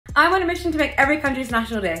I'm on a mission to make every country's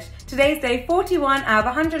national dish. Today's day 41 out of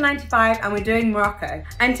 195 and we're doing Morocco.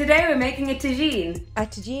 And today we're making a tagine. A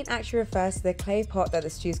tagine actually refers to the clay pot that the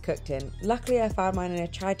stew's cooked in. Luckily I found mine and I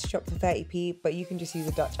tried to chop for 30p, but you can just use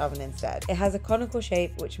a Dutch oven instead. It has a conical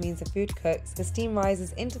shape, which means the food cooks, the steam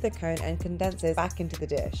rises into the cone and condenses back into the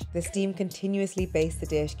dish. The steam continuously bastes the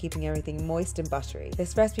dish, keeping everything moist and buttery.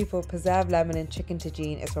 This recipe for preserved lemon and chicken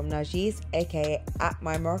tagine is from Najis, aka at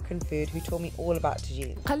my Moroccan food, who taught me all about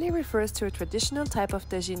tagine. Kali refers to a traditional type of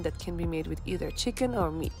tagine that can be made with either chicken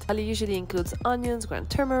or meat. Kali usually includes onions, ground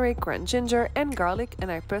turmeric, ground ginger, and garlic,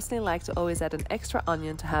 and I personally like to always add an extra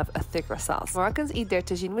onion to have a thicker sauce. Moroccans eat their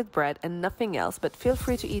tagine with bread and nothing else, but feel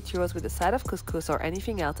free to eat yours with a side of couscous or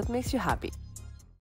anything else that makes you happy.